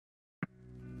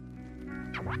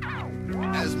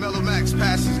As Mellow Max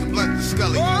passes the blunt to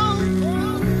Scully.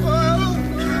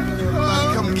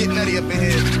 Come get Nutty up in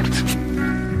here.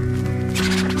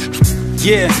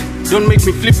 Yeah, don't make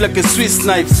me flip like a Swiss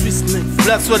knife.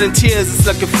 Blood, sweat and tears, it's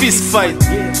like a fist fight.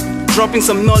 Dropping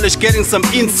some knowledge, getting some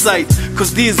insight.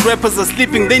 Cause these rappers are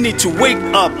sleeping, they need to wake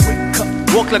up.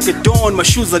 Walk like a dawn, my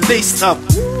shoes are laced up.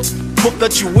 Hope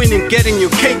that you winning, getting your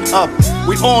cake up.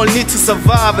 We all need to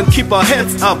survive and keep our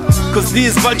heads up. Cause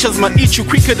these vultures might eat you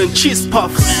quicker than cheese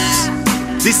puffs.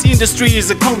 This industry is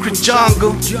a concrete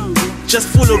jungle, just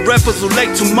full of rappers who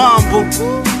like to mumble.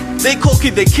 They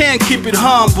cocky, they can't keep it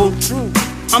humble.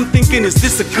 I'm thinking, is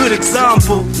this a good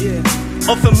example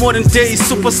of a modern day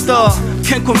superstar?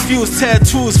 Can't confuse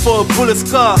tattoos for a bullet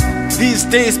scar. These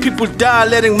days people die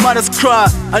letting mothers cry.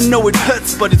 I know it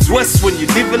hurts, but it's worse when you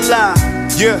live a lie.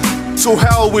 Yeah, to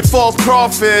hell with false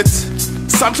prophets.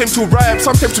 Some claim to rap,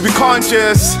 some claim to be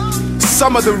conscious.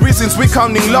 Some of the reasons we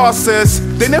counting losses,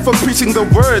 they never preaching the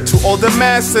word to all the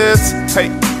masses. Hey,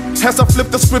 as I flip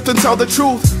the script and tell the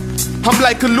truth, I'm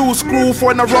like a loose screw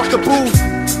when I rock the booth.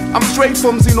 I'm straight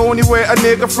from Zinoni, where a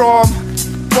nigga from.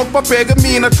 Walk by begging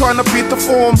me and I'm trying to beat the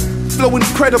form. Flow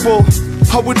incredible,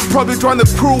 I would probably join the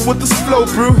crew with this flow,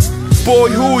 bro. Boy,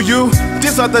 who you?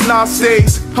 These are the last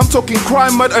days. I'm talking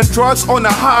crime, murder and drugs on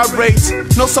a high rate.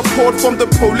 No support from the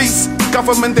police,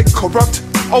 government they corrupt.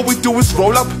 All we do is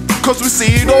roll up, cause we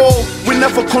see it all. We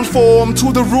never conform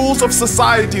to the rules of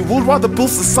society. We'll rather build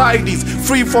societies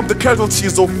free from the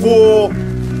casualties of war.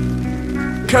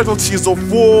 Casualties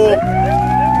of war.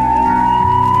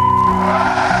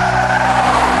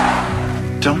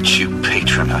 Don't you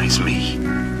patronize me.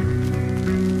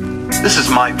 This is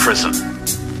my prison.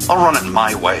 I'll run it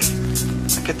my way.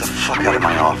 Now get the fuck out of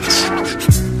my office.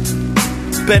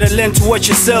 Better learn to watch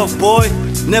yourself, boy.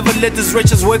 Never let these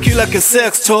wretches work you like a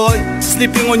sex toy.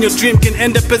 Sleeping on your dream can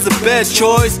end up as a bad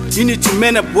choice. You need to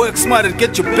man up, work smart and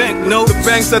get your bank notes. The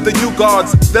banks are the new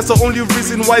gods. That's the only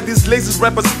reason why these lazy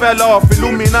rappers fell off.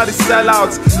 Illuminati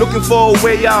sellouts, looking for a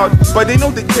way out, but they know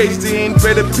they caged in.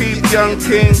 Better Pete, Young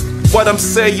King, what I'm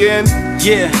saying.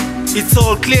 Yeah, it's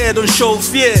all clear, don't show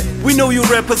fear. We know you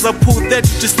rappers are put there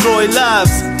to destroy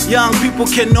lives. Young people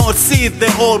cannot see it,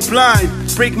 they're all blind.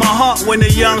 Break my heart when a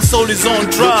young soul is on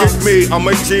drugs. Look at me, I'm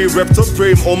a G, rep to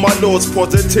frame. All my lords,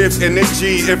 positive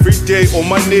energy. Every day on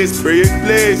my knees, praying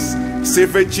place.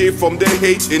 Save a G from the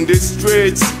hate in the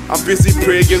streets. I'm busy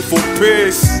praying for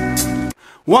peace.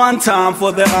 One time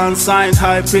for the unsigned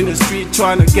hype in the street,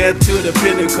 trying to get to the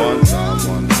pinnacle.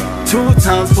 One time. Two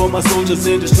times for my soldiers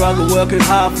in the struggle, working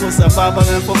hard for survival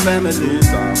and for family.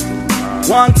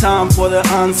 One time for the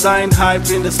unsigned hype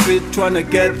in the street, trying to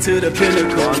get to the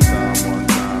pinnacle.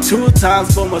 Two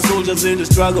times for my soldiers in the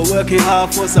struggle, working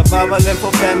hard for survival and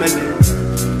for family.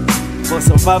 For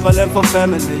survival and for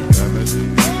family.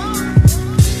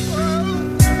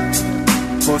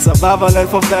 For survival and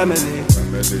for family.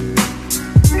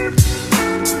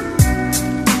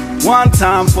 One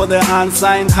time for the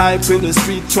unsigned hype in the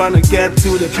street, trying to get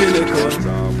to the pinnacle.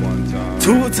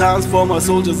 Two times for my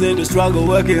soldiers in the struggle,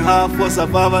 working hard for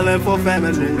survival and for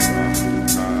family.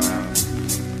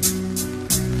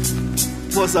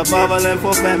 For survival and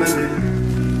for family.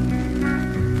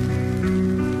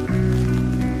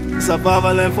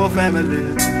 Survival and for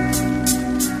family.